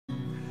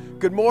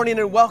Good morning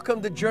and welcome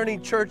to Journey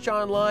Church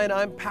Online.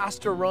 I'm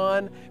Pastor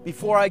Ron.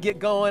 Before I get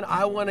going,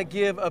 I want to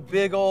give a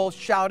big old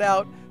shout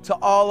out to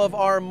all of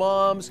our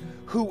moms.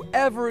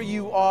 Whoever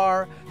you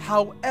are,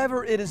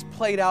 however it is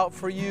played out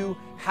for you,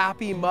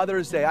 happy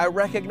Mother's Day. I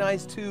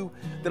recognize too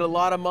that a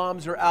lot of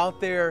moms are out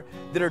there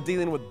that are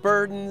dealing with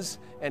burdens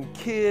and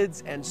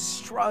kids and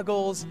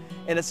struggles,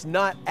 and it's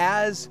not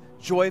as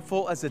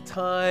joyful as a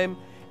time.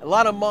 A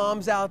lot of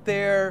moms out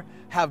there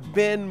have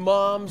been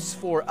moms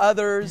for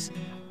others.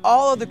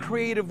 All of the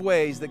creative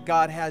ways that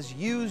God has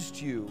used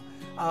you,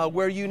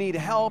 where you need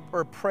help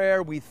or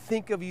prayer, we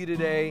think of you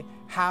today.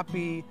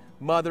 Happy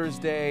Mother's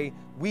Day.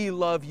 We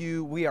love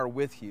you. We are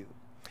with you.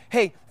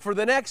 Hey, for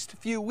the next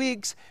few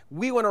weeks,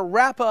 we want to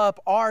wrap up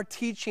our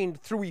teaching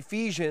through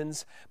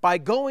Ephesians by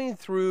going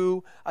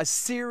through a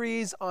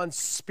series on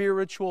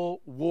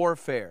spiritual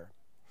warfare.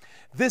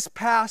 This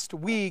past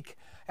week,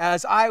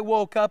 as I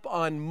woke up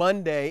on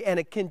Monday and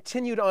it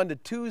continued on to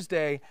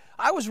Tuesday,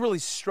 I was really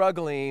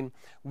struggling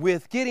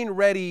with getting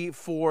ready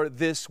for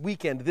this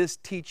weekend, this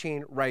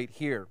teaching right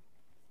here.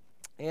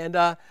 And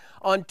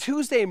on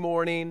Tuesday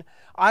morning,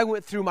 I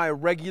went through my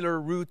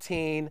regular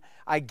routine.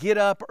 I get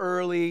up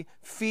early,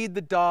 feed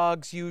the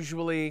dogs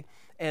usually,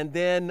 and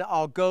then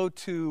I'll go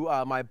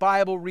to my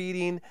Bible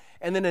reading,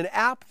 and then an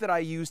app that I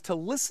use to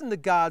listen to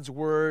God's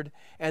Word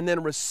and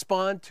then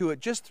respond to it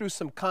just through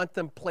some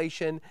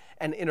contemplation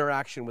and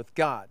interaction with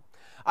God.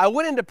 I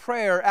went into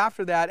prayer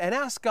after that and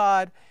asked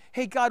God,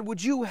 hey God,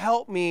 would you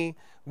help me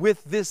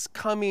with this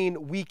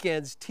coming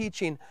weekend's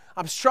teaching?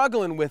 I'm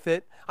struggling with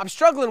it. I'm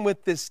struggling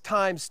with this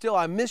time still.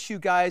 I miss you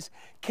guys.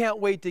 Can't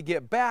wait to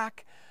get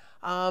back.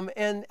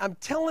 And I'm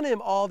telling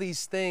him all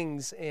these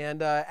things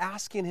and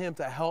asking him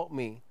to help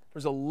me.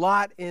 There's a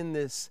lot in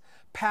this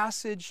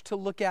passage to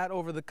look at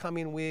over the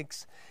coming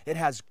weeks. It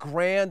has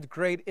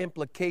great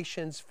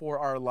implications for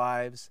our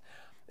lives.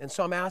 And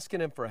so I'm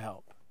asking him for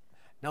help.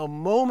 Now,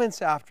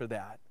 moments after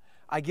that,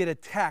 I get a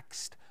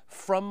text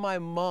from my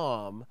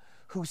mom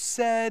who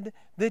said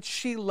that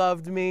she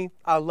loved me.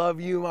 I love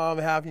you, Mom.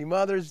 Happy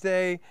Mother's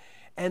Day.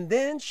 And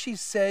then she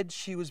said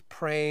she was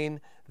praying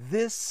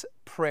this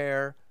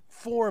prayer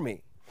for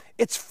me.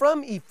 It's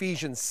from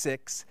Ephesians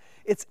 6.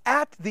 It's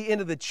at the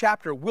end of the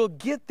chapter. We'll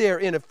get there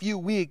in a few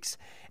weeks.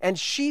 And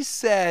she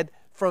said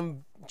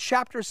from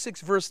chapter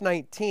 6, verse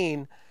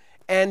 19,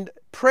 and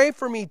pray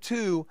for me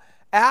too,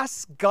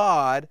 ask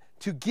God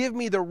to give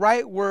me the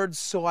right words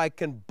so I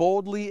can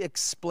boldly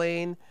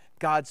explain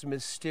God's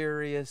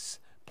mysterious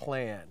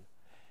plan.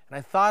 And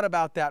I thought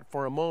about that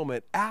for a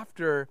moment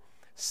after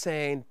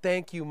saying,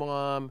 thank you,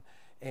 Mom,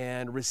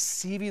 and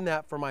receiving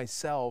that for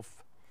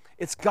myself.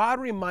 It's God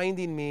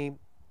reminding me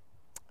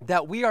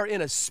that we are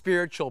in a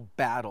spiritual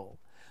battle,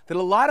 that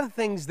a lot of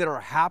things that are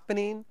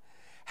happening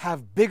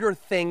have bigger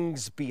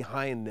things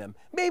behind them.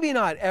 Maybe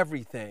not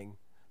everything,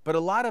 but a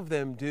lot of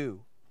them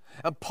do.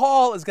 And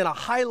Paul is going to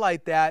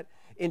highlight that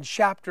in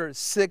chapter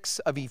 6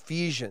 of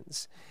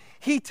Ephesians.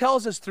 He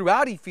tells us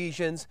throughout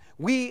Ephesians,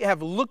 we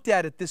have looked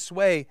at it this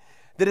way,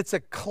 that it's a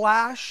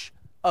clash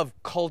of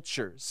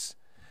cultures,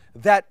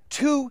 that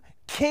two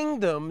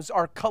kingdoms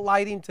are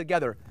colliding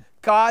together,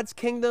 God's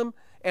kingdom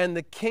and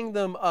the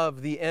kingdom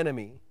of the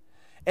enemy.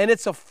 And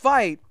it's a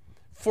fight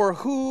for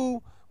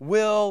who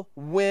will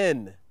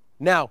win.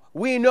 Now,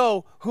 we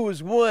know who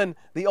has won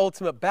the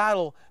ultimate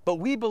battle, but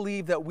we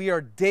believe that we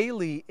are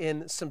daily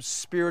in some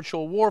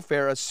spiritual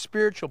warfare, a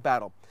spiritual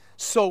battle.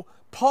 So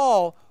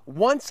Paul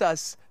wants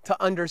us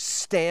to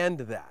understand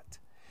that.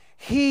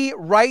 He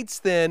writes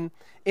then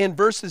in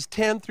verses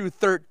 10 through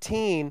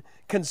 13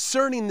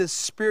 concerning this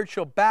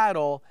spiritual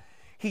battle.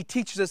 He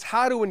teaches us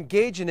how to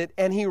engage in it,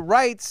 and he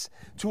writes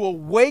to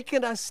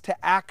awaken us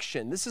to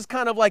action. This is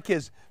kind of like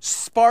his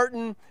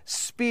Spartan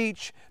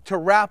speech to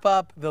wrap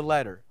up the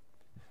letter.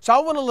 So I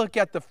want to look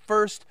at the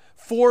first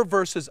 4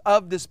 verses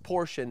of this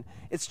portion.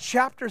 It's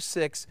chapter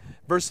 6,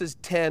 verses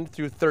 10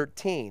 through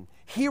 13.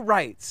 He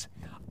writes,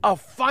 a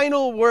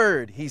final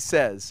word, he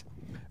says,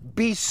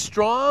 be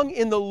strong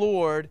in the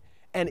Lord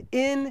and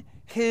in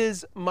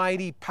his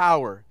mighty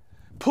power.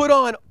 Put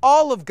on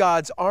all of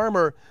God's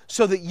armor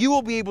so that you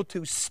will be able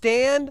to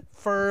stand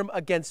firm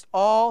against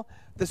all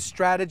the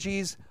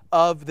strategies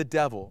of the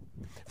devil.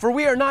 For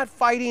we are not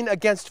fighting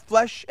against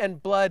flesh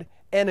and blood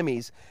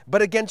enemies,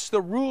 but against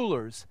the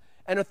rulers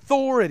and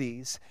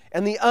authorities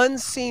and the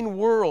unseen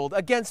world,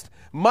 against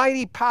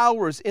mighty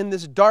powers in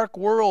this dark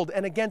world,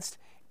 and against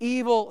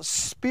evil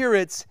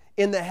spirits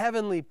in the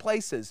heavenly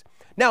places.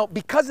 Now,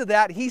 because of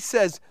that, he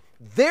says,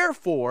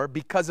 therefore,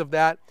 because of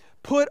that,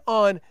 put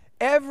on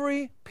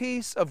every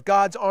piece of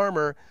God's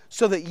armor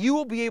so that you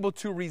will be able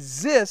to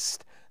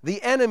resist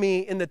the enemy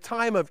in the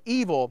time of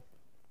evil.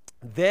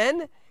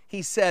 Then,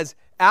 he says,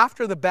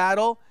 after the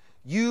battle,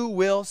 you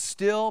will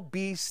still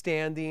be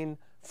standing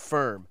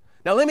firm.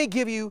 Now, let me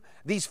give you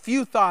these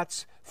few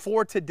thoughts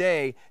for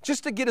today,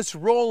 just to get us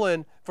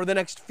rolling for the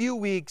next few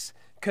weeks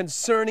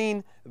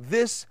concerning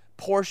this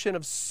portion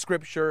of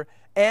Scripture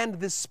and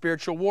this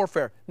spiritual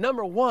warfare.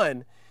 Number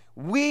one,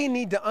 we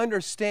need to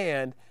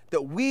understand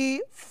that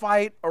we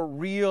fight a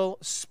real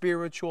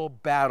spiritual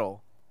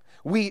battle.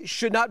 We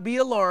should not be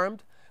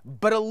alarmed,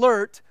 but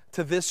alert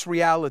to this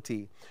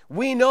reality.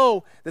 We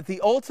know that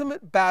the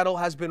ultimate battle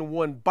has been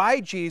won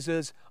by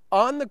Jesus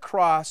on the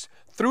cross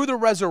through the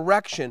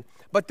resurrection,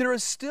 but there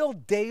is still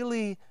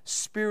daily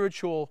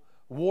spiritual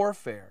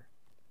warfare.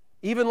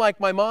 Even like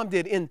my mom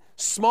did, in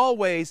small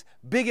ways,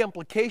 big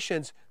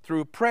implications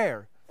through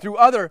prayer, through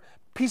other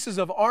pieces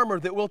of armor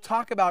that we'll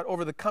talk about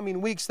over the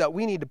coming weeks that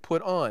we need to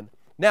put on.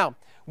 Now,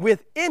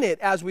 within it,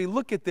 as we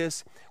look at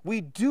this,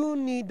 we do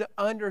need to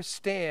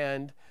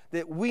understand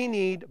that we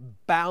need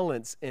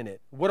balance in it.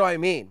 What do I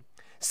mean?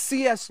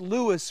 C.S.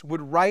 Lewis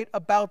would write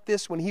about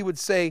this when he would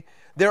say,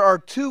 there are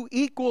two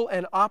equal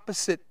and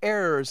opposite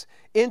errors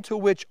into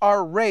which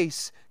our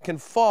race can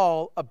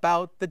fall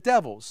about the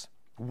devils.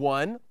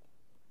 One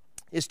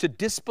is to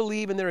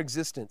disbelieve in their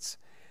existence.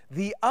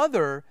 The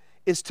other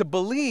is to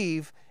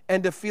believe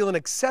and to feel an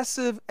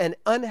excessive and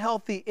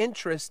unhealthy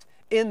interest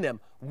in them.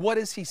 What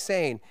is he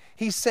saying?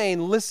 He's saying,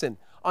 listen,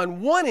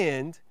 on one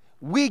end,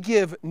 we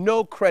give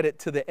no credit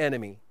to the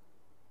enemy,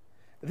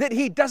 that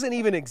he doesn't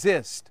even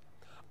exist.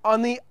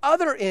 On the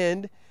other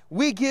end,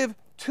 we give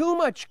too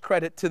much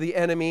credit to the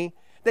enemy,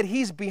 that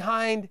he's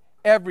behind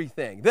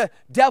everything. The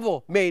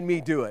devil made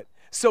me do it,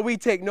 so we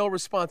take no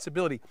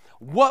responsibility.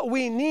 What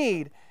we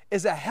need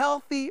is a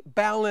healthy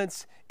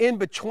balance in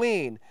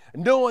between,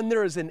 knowing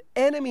there is an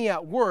enemy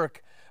at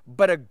work,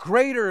 but a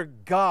greater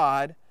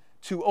God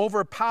to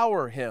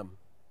overpower him.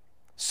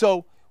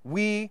 So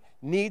we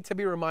need to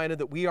be reminded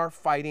that we are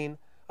fighting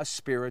a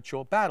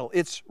spiritual battle.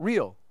 It's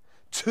real.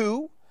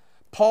 2,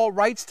 Paul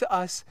writes to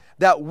us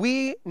that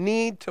we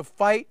need to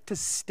fight to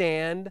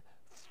stand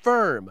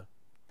firm.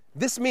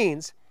 This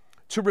means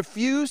to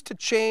refuse to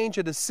change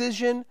a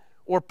decision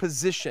or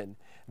position.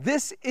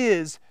 This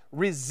is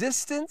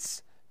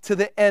resistance to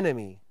the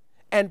enemy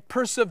and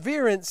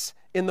perseverance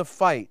in the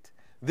fight.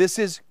 This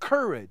is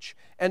courage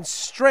and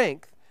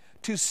strength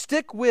to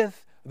stick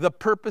with the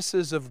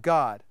purposes of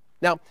God.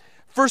 Now,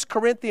 1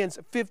 Corinthians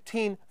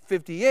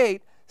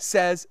 15:58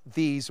 says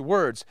these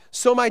words.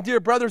 So, my dear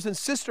brothers and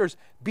sisters,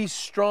 be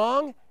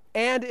strong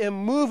and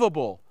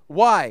immovable.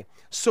 Why?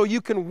 So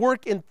you can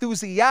work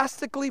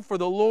enthusiastically for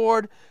the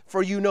Lord,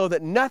 for you know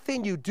that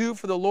nothing you do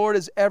for the Lord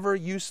is ever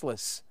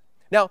useless.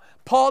 Now,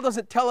 Paul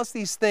doesn't tell us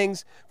these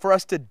things for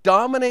us to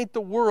dominate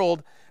the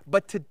world,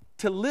 but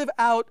to live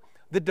out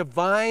the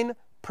divine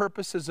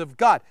purposes of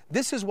God.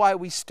 This is why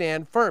we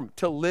stand firm,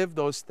 to live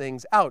those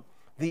things out.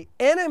 The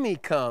enemy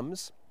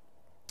comes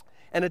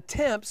and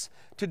attempts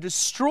to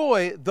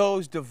destroy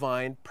those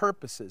divine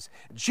purposes.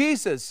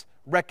 Jesus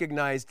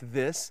recognized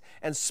this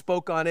and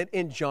spoke on it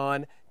in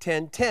John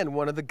 10:10,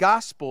 one of the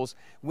Gospels,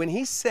 when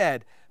he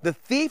said, the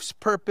thief's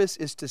purpose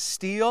is to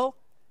steal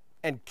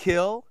and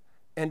kill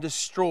and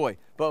destroy.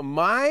 But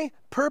my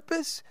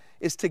purpose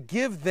is to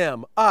give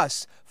them,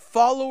 us,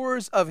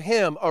 followers of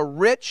him, a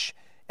rich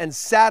and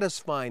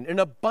satisfying, an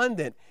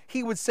abundant,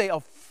 he would say a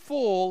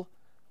full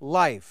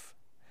life.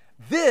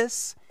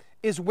 This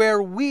is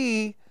where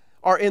we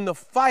are in the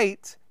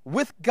fight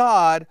with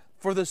God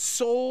for the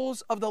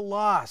souls of the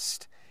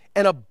lost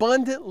and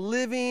abundant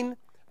living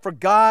for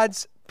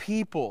God's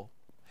people.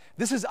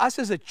 This is us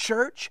as a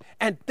church,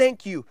 and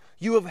thank you.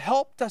 You have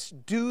helped us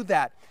do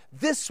that.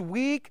 This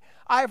week,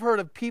 I've heard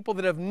of people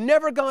that have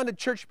never gone to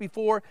church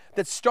before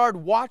that started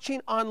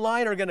watching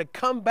online are going to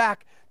come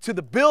back to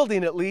the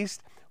building at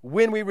least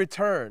when we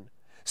return.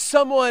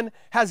 Someone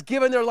has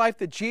given their life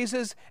to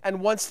Jesus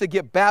and wants to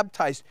get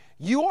baptized.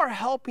 You are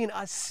helping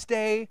us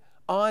stay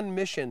on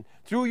mission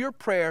through your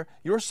prayer,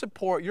 your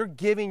support, your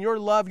giving, your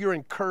love, your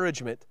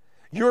encouragement,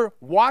 your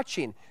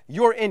watching,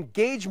 your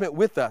engagement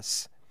with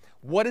us.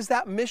 What is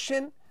that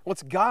mission? Well,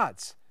 it's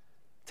God's.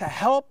 To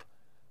help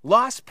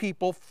lost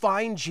people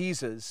find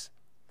Jesus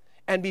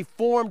and be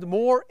formed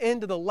more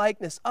into the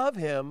likeness of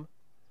him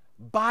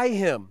by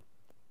him.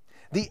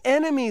 The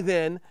enemy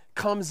then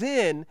comes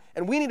in,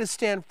 and we need to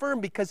stand firm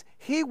because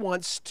he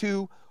wants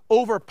to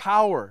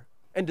overpower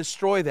and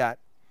destroy that.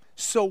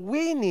 So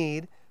we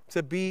need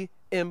to be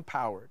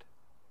empowered.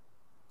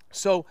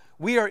 So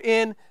we are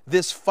in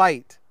this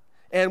fight,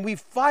 and we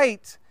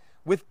fight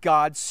with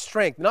God's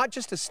strength, not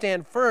just to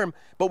stand firm,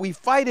 but we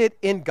fight it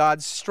in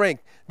God's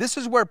strength. This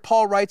is where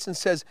Paul writes and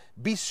says,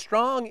 be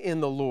strong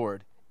in the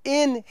Lord,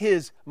 in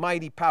his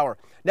mighty power.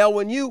 Now,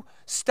 when you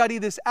study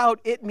this out,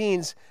 it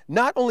means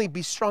not only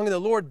be strong in the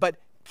Lord, but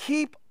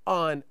keep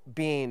on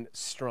being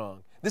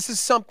strong. This is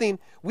something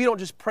we don't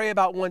just pray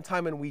about one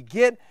time and we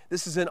get.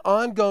 This is an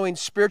ongoing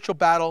spiritual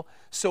battle,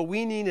 so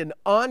we need an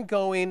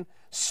ongoing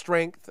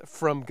strength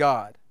from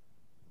God.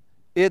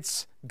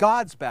 It's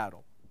God's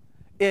battle.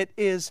 It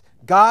is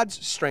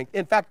God's strength.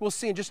 In fact, we'll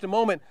see in just a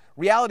moment,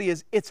 reality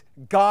is it's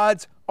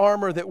God's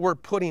armor that we're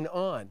putting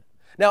on.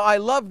 Now, I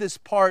love this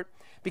part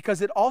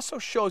because it also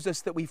shows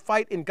us that we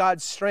fight in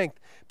God's strength,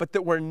 but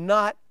that we're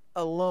not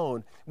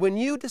alone. When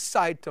you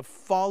decide to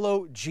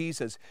follow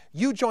Jesus,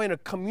 you join a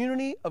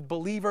community of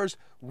believers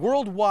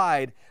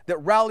worldwide that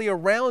rally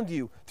around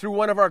you through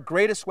one of our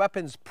greatest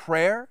weapons,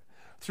 prayer,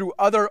 through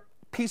other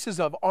pieces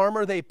of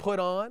armor they put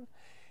on.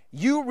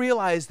 you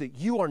realize that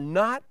you are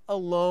not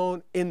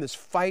alone in this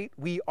fight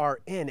we are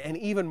in. And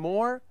even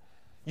more,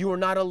 you are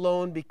not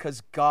alone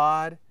because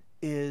God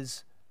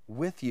is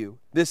with you.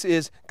 This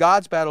is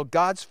God's battle,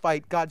 God's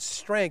fight, God's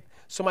strength.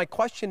 So my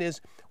question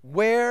is,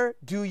 where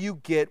do you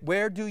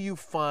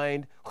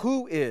find,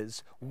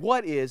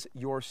 what is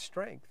your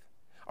strength?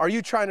 Are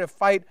you trying to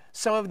fight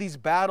some of these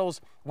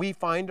battles we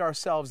find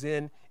ourselves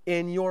in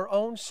your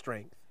own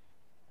strength?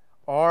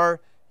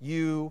 Are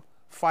you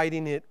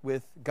fighting it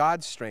with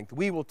God's strength?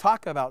 We will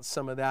talk about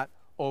some of that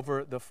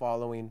over the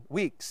following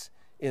weeks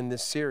in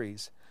this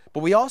series.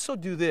 But we also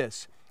do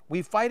this.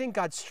 We fight in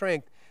God's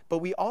strength, but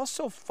we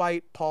also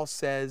fight, Paul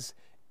says,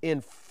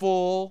 in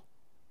full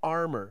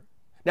armor.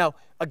 Now,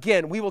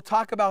 again, we will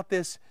talk about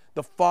this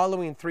the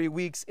following 3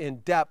 weeks in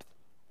depth,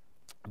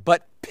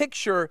 but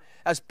picture,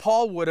 as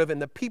Paul would have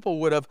and the people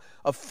would have,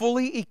 a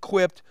fully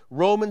equipped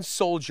Roman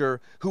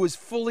soldier who is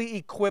fully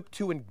equipped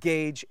to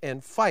engage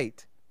and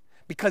fight.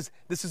 Because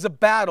this is a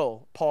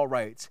battle, Paul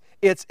writes.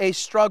 It's a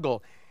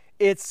struggle.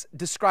 It's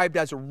described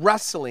as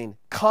wrestling,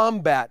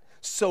 combat.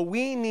 So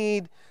we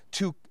need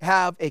to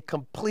have a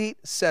complete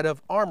set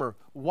of armor.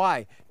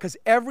 Why? Because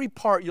every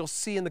part you'll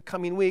see in the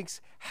coming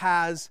weeks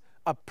has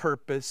a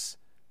purpose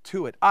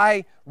to it.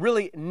 I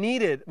really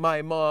needed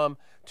my mom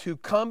to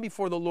come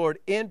before the Lord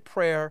in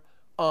prayer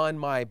on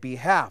my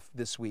behalf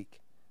this week.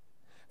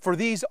 For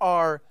these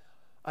are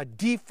a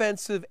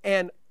defensive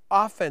and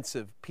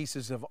offensive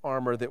pieces of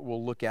armor that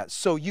we'll look at.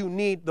 So you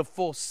need the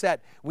full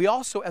set. We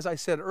also, as I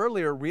said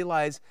earlier,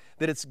 realize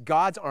that it's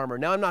God's armor.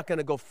 Now, I'm not going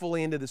to go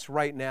fully into this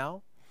right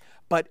now,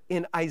 but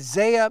in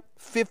Isaiah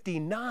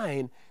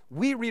 59,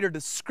 we read a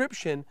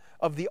description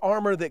of the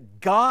armor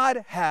that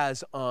God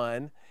has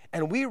on,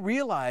 and we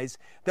realize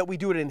that we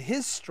do it in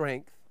His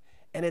strength,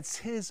 and it's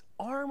His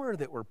armor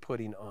that we're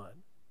putting on.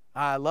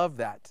 I love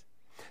that.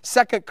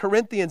 2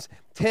 Corinthians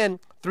 10,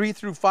 3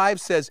 through 5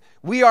 says,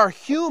 we are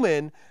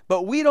human,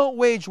 but we don't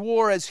wage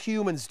war as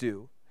humans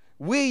do.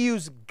 We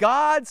use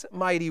God's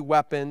mighty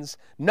weapons,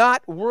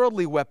 not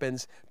worldly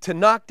weapons, to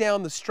knock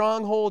down the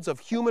strongholds of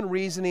human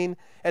reasoning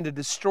and to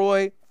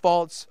destroy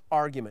false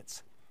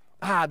arguments.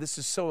 This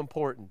is so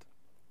important.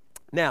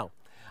 Now,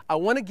 I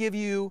want to give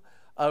you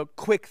a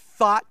quick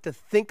thought to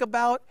think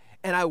about,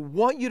 and I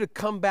want you to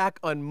come back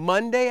on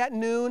Monday at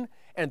noon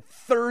and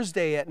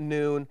Thursday at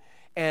noon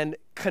and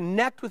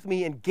connect with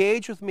me,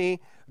 engage with me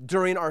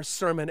during our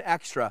sermon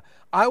extra.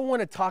 I want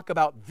to talk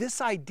about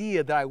this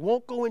idea that I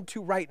won't go into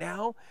right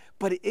now,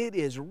 but it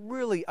is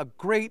really a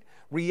great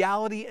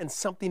reality and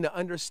something to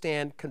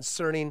understand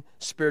concerning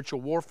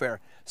spiritual warfare.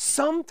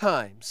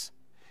 Sometimes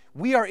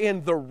we are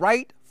in the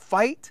right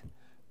fight,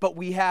 but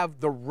we have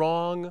the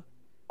wrong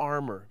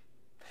armor.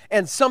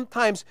 And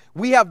sometimes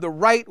we have the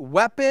right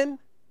weapon,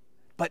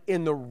 but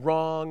in the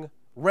wrong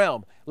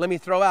realm. Let me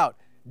throw out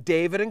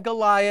David and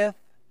Goliath,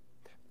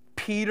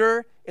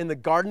 Peter in the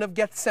Garden of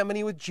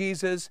Gethsemane with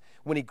Jesus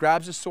when he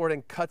grabs a sword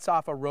and cuts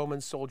off a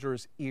Roman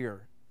soldier's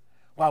ear.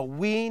 Wow,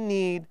 we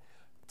need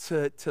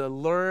to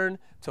learn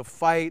to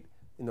fight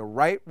in the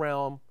right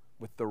realm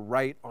with the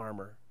right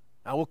armor.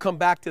 I will come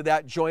back to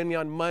that. Join me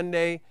on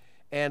Monday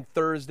and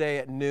Thursday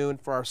at noon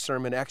for our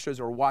sermon extras,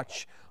 or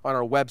watch on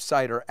our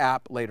website or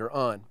app later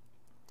on.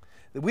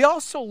 We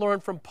also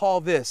learn from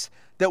Paul this,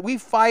 that we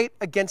fight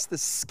against the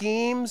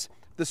schemes,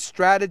 the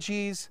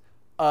strategies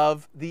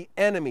of the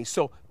enemy.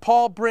 So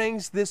Paul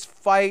brings this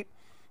fight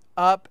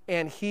up,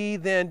 and he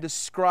then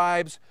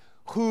describes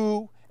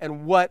who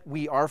and what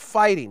we are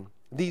fighting.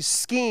 These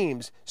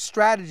schemes,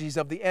 strategies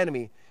of the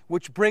enemy,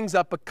 which brings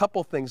up a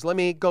couple things. Let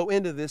me go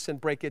into this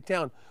and break it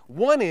down.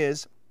 One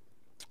is,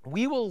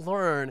 we will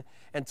learn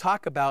and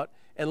talk about,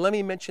 and let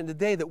me mention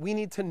today, that we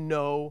need to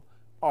know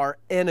our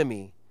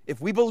enemy.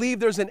 If we believe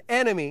there's an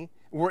enemy,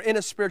 we're in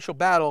a spiritual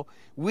battle,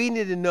 we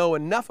need to know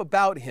enough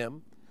about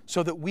him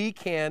so that we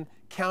can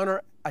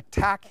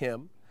counterattack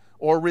him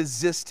or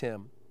resist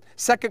him.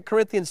 2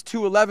 Corinthians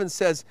 2:11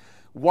 says,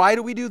 why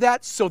do we do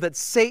that? So that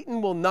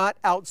Satan will not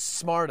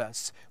outsmart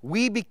us.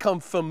 We become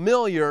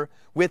familiar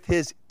with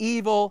his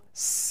evil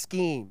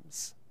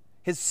schemes,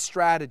 his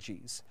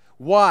strategies.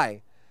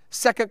 Why?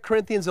 2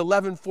 Corinthians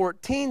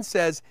 11:14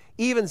 says,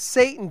 even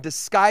Satan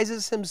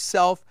disguises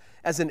himself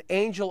as an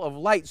angel of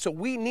light. So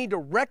we need to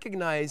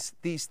recognize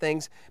these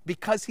things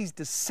because he's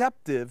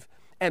deceptive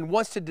and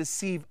wants to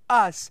deceive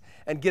us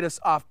and get us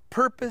off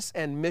purpose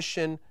and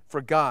mission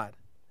for God.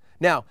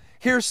 Now,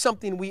 here's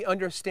something we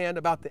understand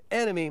about the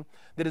enemy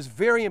that is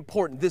very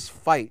important, this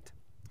fight.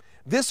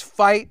 This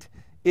fight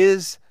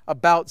is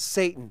about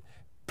Satan.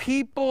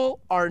 People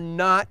are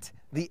not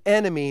the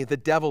enemy, the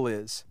devil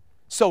is.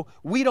 So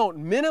we don't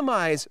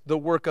minimize the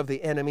work of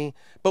the enemy,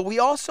 but we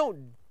also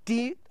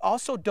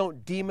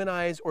don't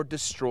demonize or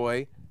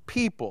destroy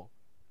people.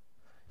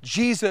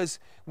 Jesus,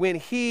 when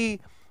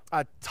he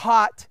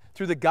taught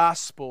through the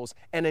Gospels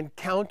and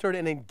encountered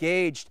and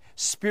engaged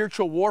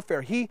spiritual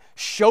warfare, he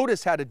showed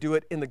us how to do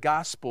it in the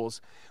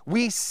Gospels.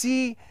 We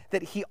see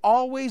that he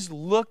always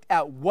looked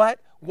at what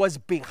was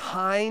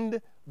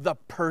behind the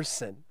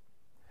person.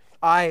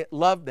 I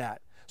love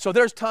that. So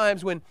there's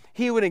times when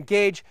he would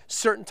engage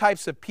certain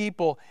types of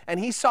people and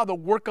he saw the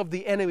work of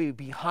the enemy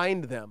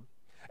behind them,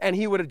 and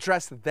he would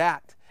address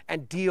that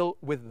and deal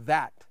with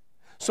that.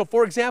 So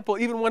for example,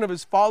 even one of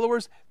his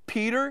followers,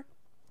 Peter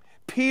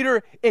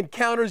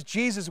encounters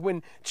Jesus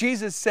when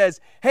Jesus says,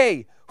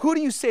 "Hey, who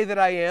do you say that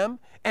I am?"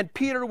 And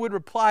Peter would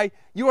reply,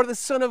 "You are the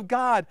Son of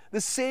God,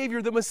 the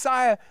Savior, the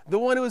Messiah, the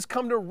one who has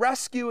come to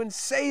rescue and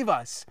save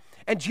us."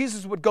 And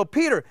Jesus would go,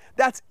 "Peter,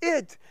 that's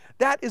it.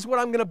 That is what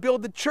I'm going to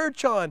build the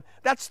church on.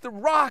 That's the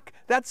rock.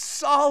 That's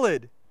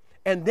solid."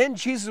 And then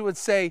Jesus would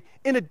say,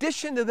 "In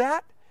addition to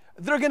that,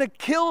 they're going to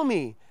kill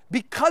me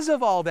because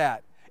of all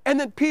that." And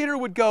then Peter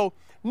would go,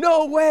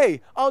 "No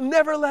way. I'll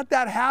never let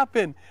that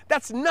happen.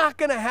 That's not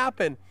going to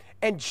happen."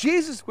 And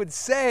Jesus would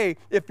say,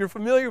 if you're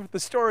familiar with the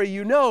story,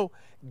 you know,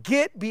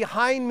 "Get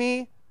behind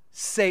me,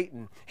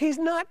 Satan." He's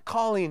not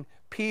calling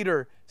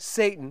Peter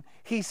Satan.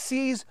 He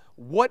sees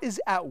what is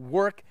at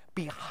work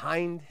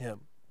behind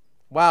him.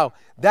 Wow,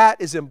 that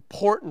is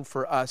important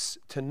for us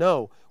to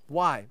know.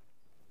 Why?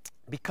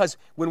 Because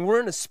when we're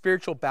in a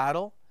spiritual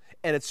battle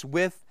and it's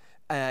with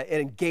and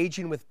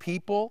engaging with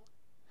people,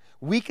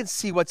 we can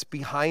see what's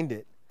behind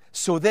it.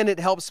 So then it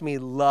helps me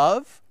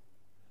love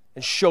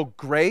and show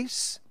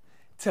grace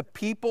to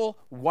people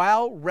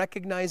while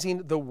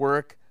recognizing the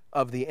work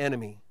of the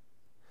enemy.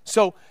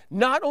 So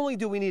not only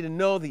do we need to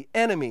know the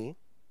enemy,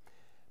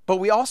 but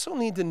we also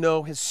need to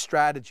know his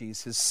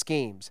strategies, his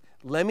schemes.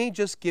 Let me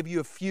just give you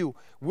a few.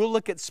 We'll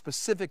look at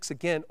specifics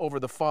again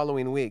over the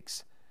following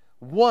weeks.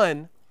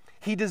 One,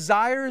 he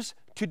desires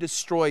to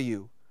destroy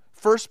you.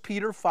 1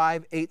 Peter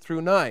 5, 8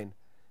 through 9.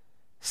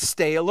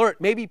 Stay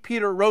alert. Maybe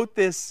Peter wrote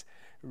this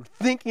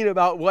thinking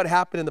about what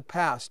happened in the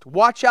past.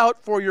 "Watch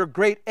out for your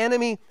great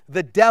enemy,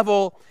 the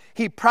devil.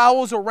 He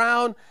prowls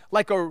around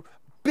like a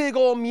big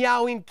old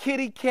meowing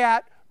kitty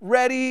cat,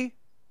 ready."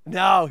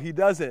 No, he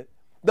doesn't.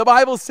 The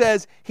Bible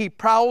says he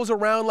prowls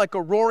around like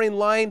a roaring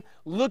lion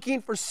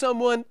looking for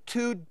someone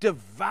to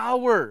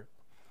devour.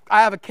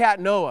 I have a cat,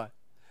 Noah.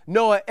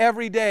 Noah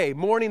every day,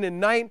 morning and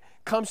night,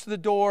 comes to the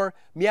door,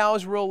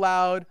 meows real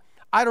loud.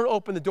 I don't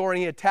open the door and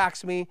he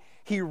attacks me.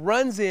 He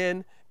runs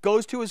in,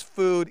 goes to his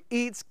food,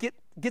 eats,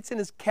 gets in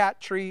his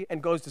cat tree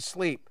and goes to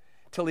sleep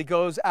till he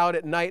goes out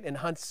at night and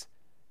hunts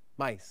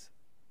mice.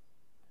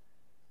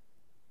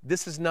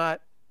 This is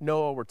not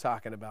Noah we're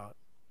talking about.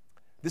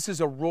 This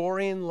is a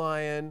roaring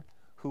lion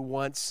who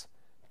wants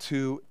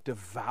to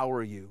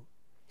devour you.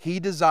 He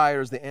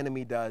desires, the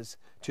enemy does,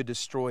 to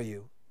destroy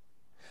you.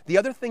 The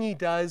other thing he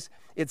does,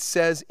 it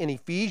says in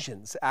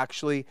Ephesians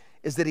actually,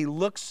 is that he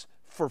looks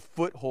for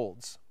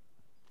footholds.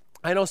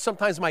 I know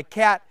sometimes my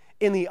cat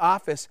in the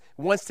office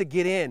wants to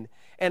get in,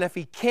 and if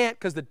he can't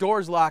because the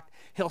door's locked,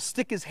 he'll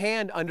stick his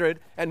hand under it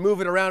and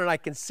move it around and I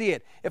can see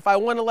it. If I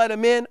want to let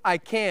him in, I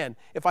can.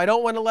 If I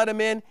don't want to let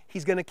him in,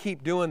 he's going to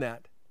keep doing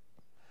that.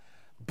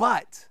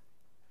 But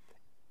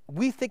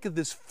we think of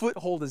this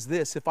foothold as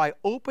this. If I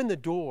open the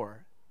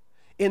door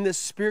in this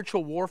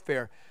spiritual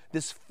warfare,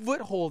 this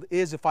foothold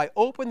is if I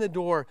open the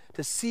door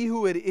to see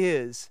who it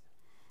is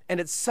and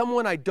it's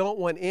someone I don't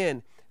want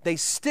in, they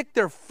stick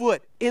their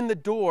foot in the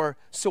door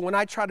so when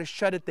I try to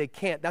shut it, they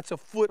can't. That's a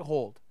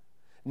foothold.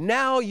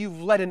 Now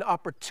you've let an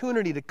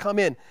opportunity to come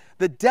in.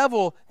 The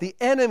devil, the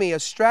enemy, a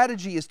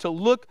strategy is to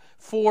look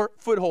for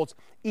footholds.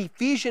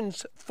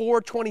 Ephesians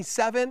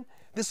 4:27,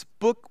 this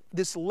book,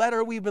 this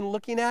letter we've been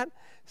looking at,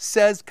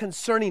 says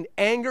concerning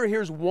anger,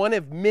 here's one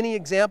of many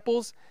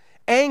examples.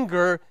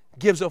 Anger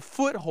gives a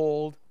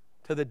foothold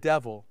to the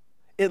devil.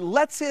 It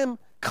lets him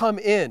come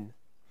in.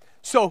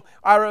 So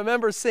I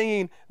remember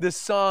singing this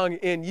song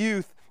in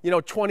youth,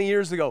 20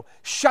 years ago.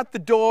 Shut the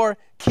door,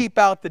 keep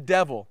out the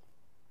devil.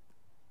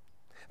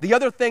 The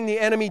other thing the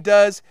enemy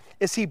does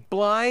is he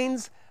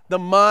blinds the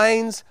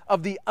minds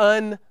of the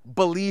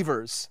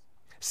unbelievers.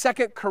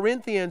 2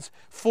 Corinthians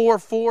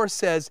 4:4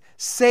 says,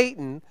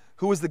 Satan,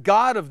 who is the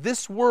god of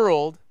this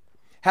world,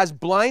 has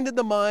blinded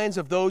the minds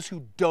of those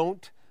who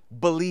don't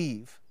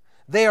believe.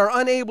 They are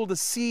unable to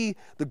see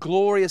the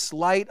glorious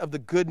light of the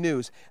good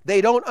news. They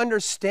don't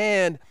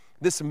understand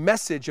this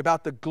message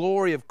about the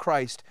glory of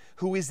Christ,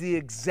 who is the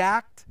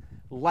exact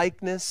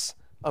likeness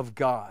of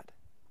God.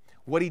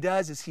 What he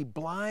does is he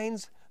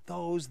blinds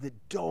those that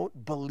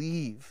don't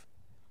believe.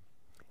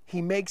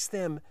 He makes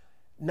them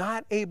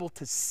not able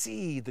to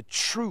see the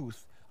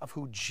truth of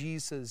who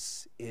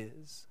Jesus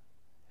is.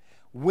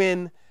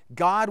 When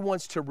God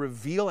wants to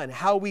reveal and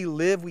how we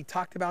live, we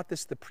talked about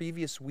this the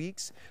previous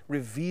weeks,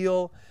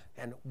 reveal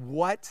and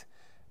what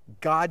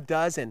God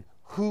does and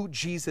who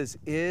Jesus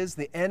is,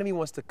 the enemy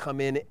wants to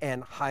come in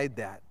and hide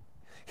that.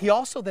 He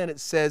also then, it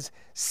says,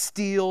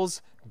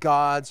 steals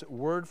God's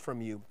word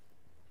from you.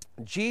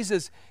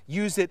 Jesus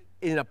used it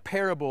in a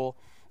parable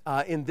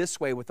in this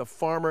way with a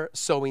farmer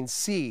sowing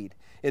seed.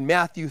 In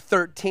Matthew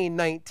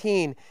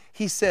 13:19,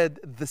 he said,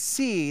 the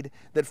seed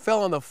that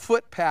fell on the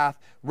footpath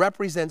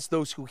represents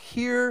those who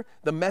hear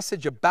the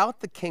message about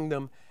the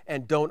kingdom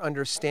and don't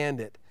understand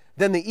it.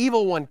 Then the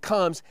evil one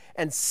comes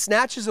and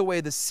snatches away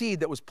the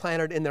seed that was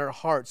planted in their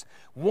hearts.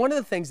 One of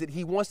the things that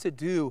he wants to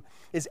do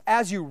is,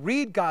 as you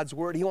read God's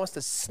word, he wants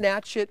to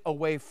snatch it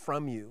away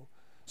from you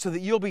so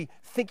that you'll be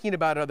thinking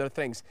about other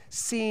things,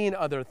 seeing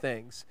other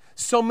things.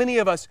 So many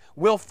of us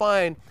will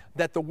find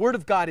that the word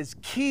of God is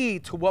key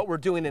to what we're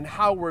doing and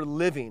how we're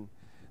living.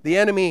 The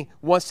enemy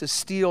wants to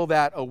steal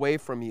that away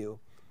from you.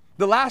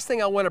 The last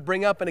thing I want to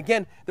bring up, and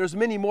again, there's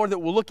many more that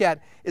we'll look at,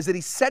 is that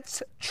he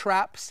sets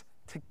traps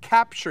to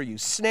capture you,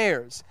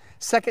 snares.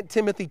 2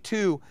 Timothy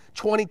 2,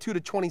 22 to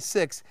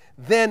 26.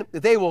 Then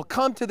they will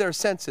come to their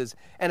senses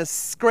and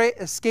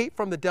escape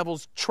from the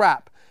devil's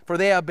trap, for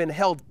they have been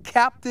held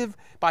captive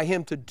by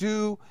him to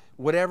do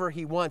whatever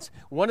he wants.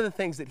 One of the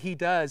things that he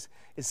does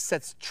is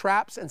sets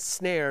traps and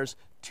snares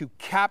to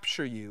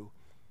capture you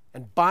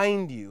and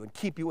bind you and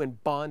keep you in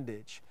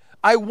bondage.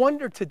 I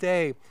wonder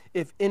today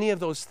if any of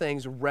those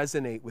things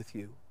resonate with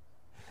you.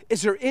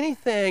 Is there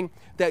anything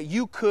that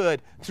you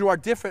could, through our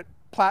different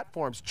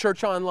platforms,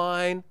 Church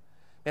Online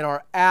and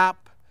our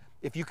app,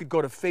 if you could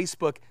go to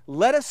Facebook,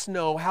 let us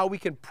know how we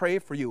can pray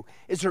for you.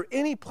 Is there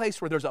any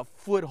place where there's a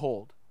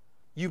foothold?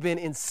 You've been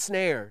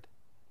ensnared,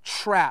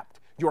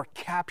 trapped, you're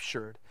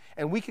captured,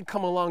 and we can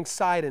come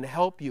alongside and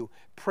help you,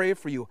 pray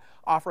for you,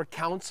 offer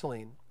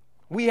counseling.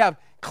 We have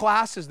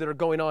classes that are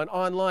going on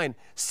online.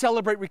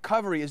 Celebrate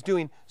Recovery is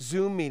doing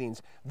Zoom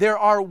meetings. There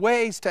are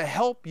ways to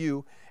help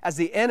you as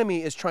the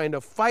enemy is trying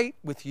to fight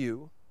with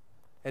you,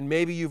 and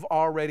maybe you've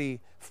already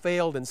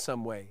failed in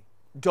some way.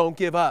 Don't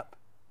give up.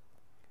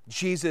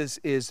 Jesus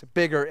is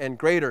bigger and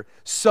greater.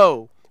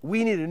 So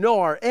we need to know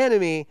our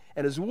enemy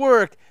and his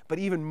work, but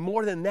even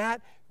more than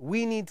that,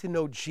 we need to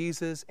know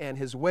Jesus and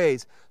his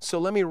ways. So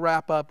let me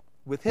wrap up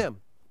with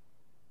him.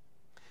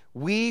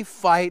 We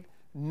fight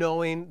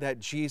knowing that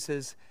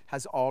Jesus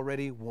has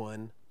already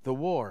won the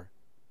war,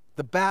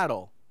 the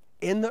battle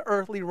in the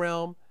earthly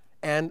realm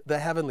and the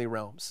heavenly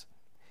realms.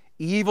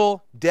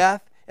 Evil,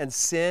 death, and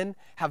sin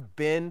have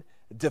been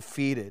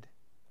defeated.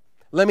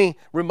 Let me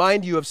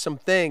remind you of some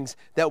things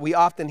that we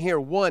often hear.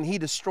 One, he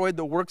destroyed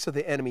the works of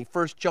the enemy,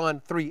 1 John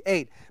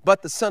 3:8.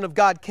 But the Son of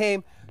God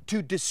came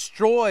to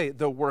destroy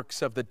the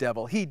works of the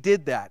devil. He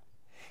did that.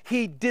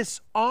 He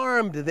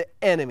disarmed the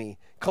enemy,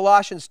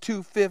 Colossians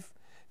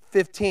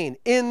 2:15.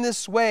 In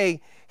this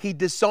way, he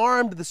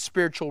disarmed the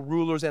spiritual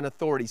rulers and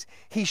authorities.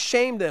 He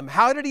shamed them.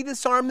 How did he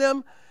disarm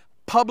them?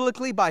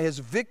 Publicly, by his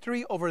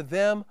victory over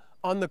them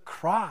on the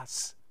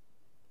cross.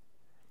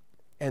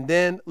 And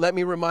then let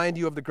me remind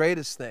you of the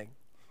greatest thing.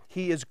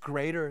 He is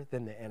greater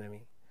than the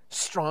enemy,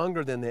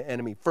 stronger than the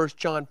enemy. 1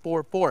 John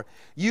 4:4.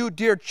 You,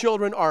 dear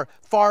children, are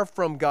far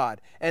from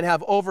God and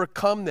have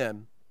overcome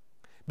them,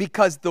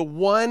 because the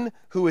one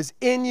who is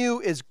in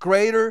you is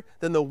greater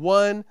than the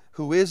one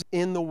who is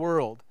in the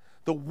world.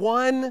 The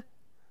one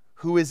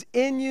who is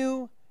in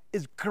you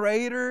is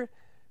greater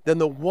than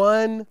the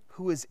one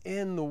who is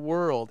in the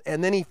world.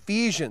 And then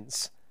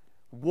Ephesians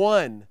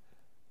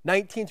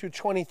 1:19 through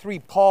 23,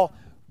 Paul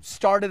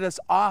started us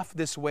off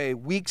this way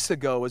weeks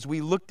ago as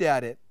we looked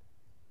at it.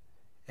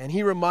 And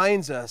he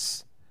reminds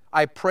us,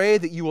 I pray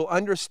that you will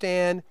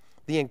understand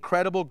the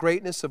incredible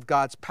greatness of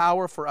God's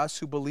power for us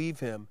who believe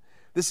him.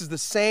 This is the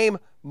same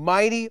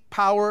mighty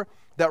power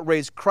that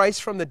raised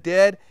Christ from the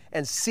dead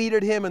and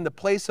seated him in the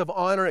place of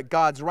honor at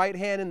God's right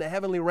hand in the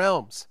heavenly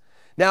realms.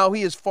 Now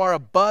he is far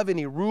above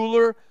any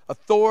ruler,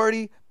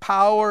 authority,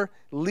 power,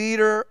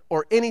 leader,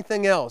 or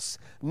anything else,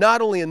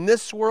 not only in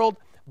this world,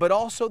 but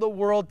also the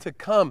world to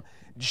come.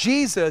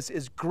 Jesus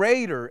is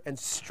greater and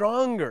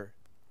stronger,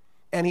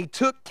 and he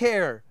took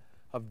care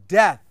of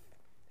death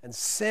and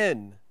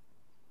sin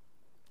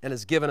and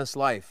has given us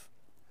life.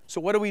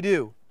 So what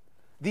do?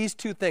 These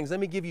two things. Let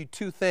me give you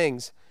two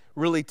things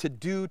really to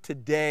do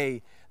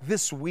today,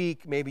 this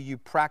week. Maybe you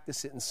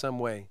practice it in some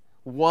way.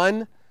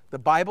 One, the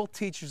Bible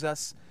teaches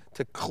us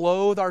to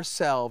clothe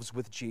ourselves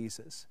with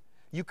Jesus.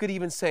 You could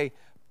even say,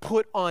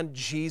 put on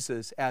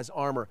Jesus as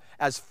armor.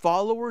 As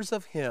followers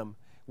of him,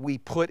 we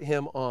put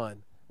him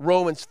on.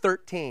 Romans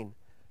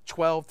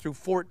 13:12 through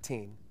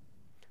 14.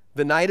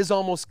 The night is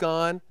almost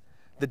gone.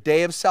 The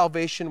day of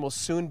salvation will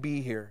soon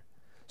be here.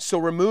 So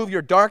remove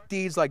your dark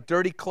deeds like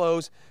dirty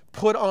clothes.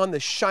 Put on the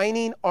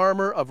shining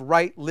armor of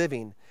right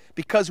living.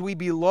 Because we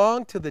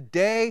belong to the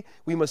day,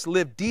 we must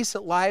live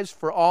decent lives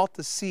for all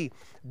to see.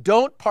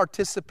 Don't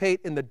participate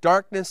in the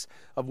darkness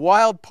of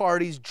wild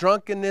parties,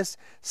 drunkenness,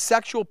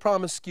 sexual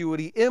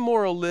promiscuity,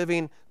 immoral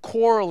living,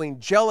 quarreling,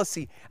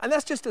 jealousy. And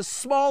that's just a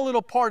small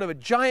little part of a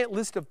giant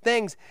list of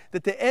things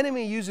that the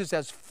enemy uses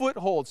as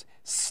footholds,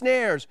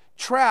 snares,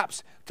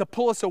 traps to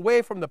pull us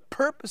away from the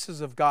purposes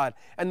of God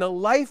and the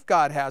life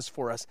God has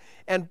for us.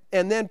 And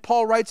then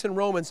Paul writes in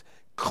Romans,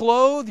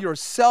 clothe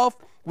yourself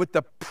with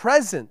the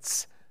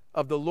presence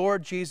of the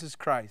Lord Jesus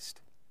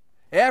Christ.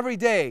 Every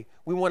day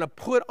we want to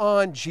put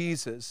on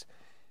Jesus,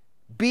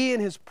 be in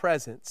his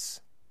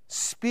presence,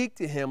 speak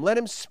to him, let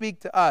him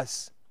speak to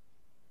us.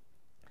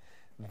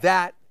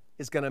 That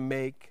is going to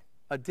make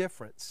a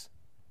difference.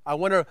 I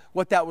wonder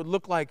what that would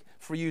look like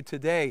for you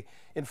today.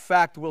 In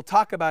fact, we'll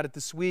talk about it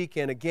this week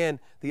and again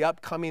the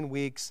upcoming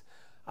weeks.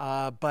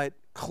 but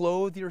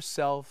clothe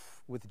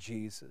yourself with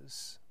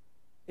Jesus.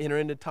 Enter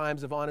into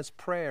times of honest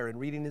prayer and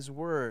reading His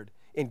Word,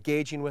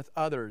 engaging with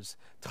others,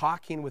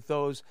 talking with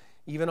those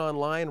even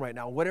online right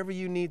now. Whatever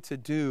you need to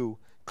do,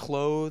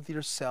 clothe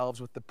yourselves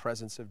with the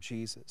presence of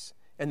Jesus.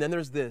 And then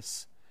there's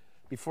this.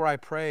 Before I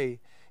pray,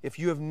 if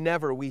you have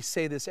never, we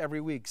say this every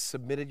week,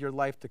 submitted your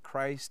life to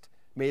Christ,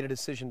 made a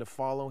decision to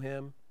follow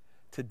Him,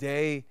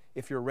 today,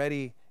 if you're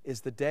ready,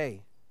 is the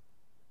day.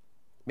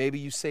 Maybe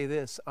you say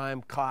this,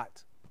 I'm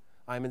caught,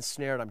 I'm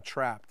ensnared, I'm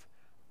trapped.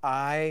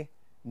 I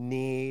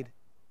need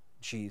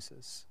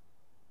Jesus.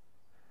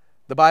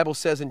 The Bible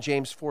says in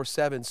James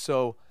 4:7,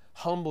 so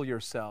humble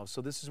yourselves.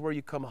 So this is where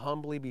you come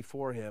humbly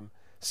before Him,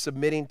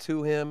 submitting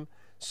to Him.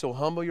 So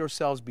humble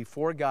yourselves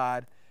before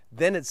God.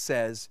 Then it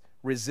says,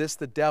 resist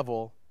the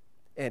devil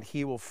and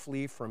he will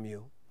flee from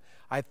you.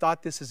 I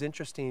thought this is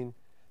interesting,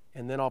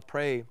 and then I'll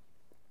pray.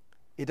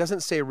 It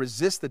doesn't say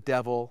resist the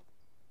devil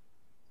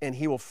and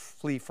he will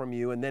flee from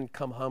you and then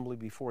come humbly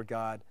before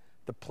God.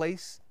 The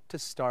place to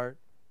start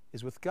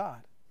is with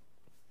God.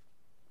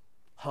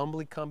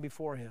 Humbly come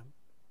before Him.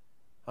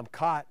 I'm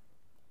caught.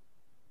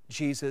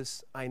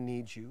 Jesus, I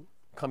need you.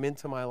 Come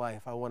into my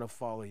life. I want to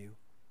follow you.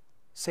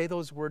 Say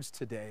those words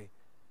today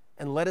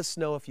and let us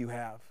know if you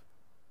have.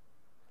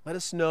 Let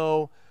us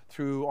know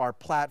through our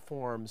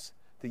platforms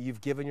that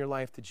you've given your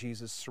life to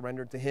Jesus,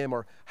 surrendered to Him,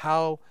 or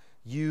how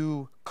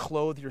you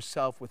clothe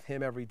yourself with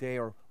Him every day,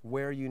 or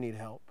where you need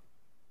help.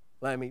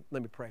 Let me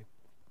pray.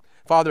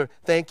 Father,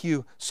 thank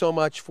you so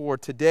much for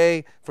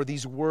today, for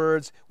these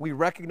words. We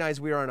recognize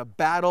we are in a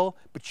battle,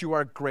 but you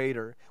are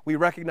greater. We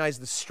recognize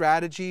the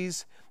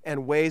strategies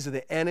and ways of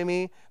the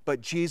enemy,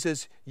 but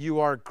Jesus, you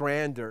are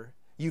grander.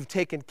 You've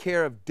taken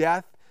care of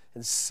death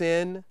and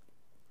sin,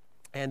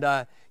 and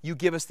you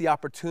give us the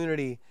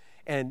opportunity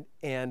and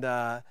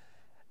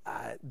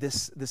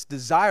this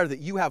desire that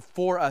you have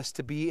for us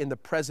to be in the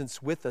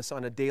presence with us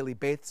on a daily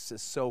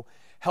basis. So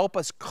help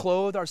us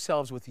clothe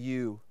ourselves with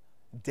you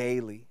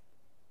daily.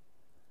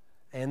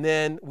 And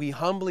then we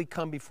humbly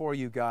come before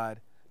you,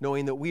 God,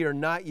 knowing that we are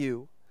not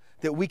you,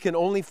 that we can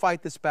only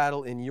fight this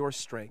battle in your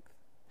strength.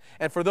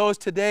 And for those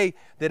today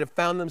that have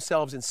found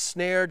themselves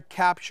ensnared,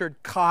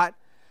 captured, caught,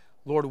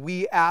 Lord,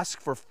 we ask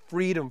for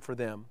freedom for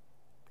them.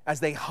 As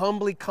they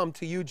humbly come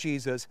to you,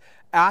 Jesus,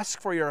 ask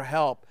for your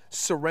help,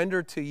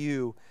 surrender to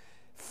you,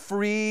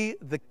 free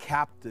the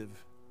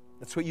captive.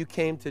 That's what you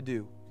came to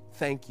do.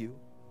 Thank you.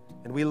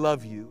 And we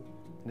love you.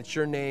 And it's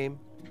your name.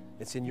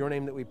 It's in your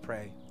name that we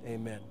pray.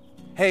 Amen.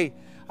 Hey,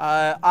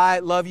 I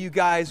love you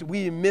guys.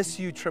 We miss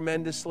you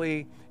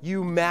tremendously.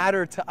 You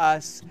matter to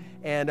us,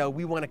 and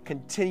we want to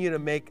continue to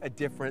make a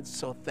difference.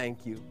 So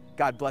thank you.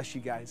 God bless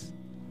you guys.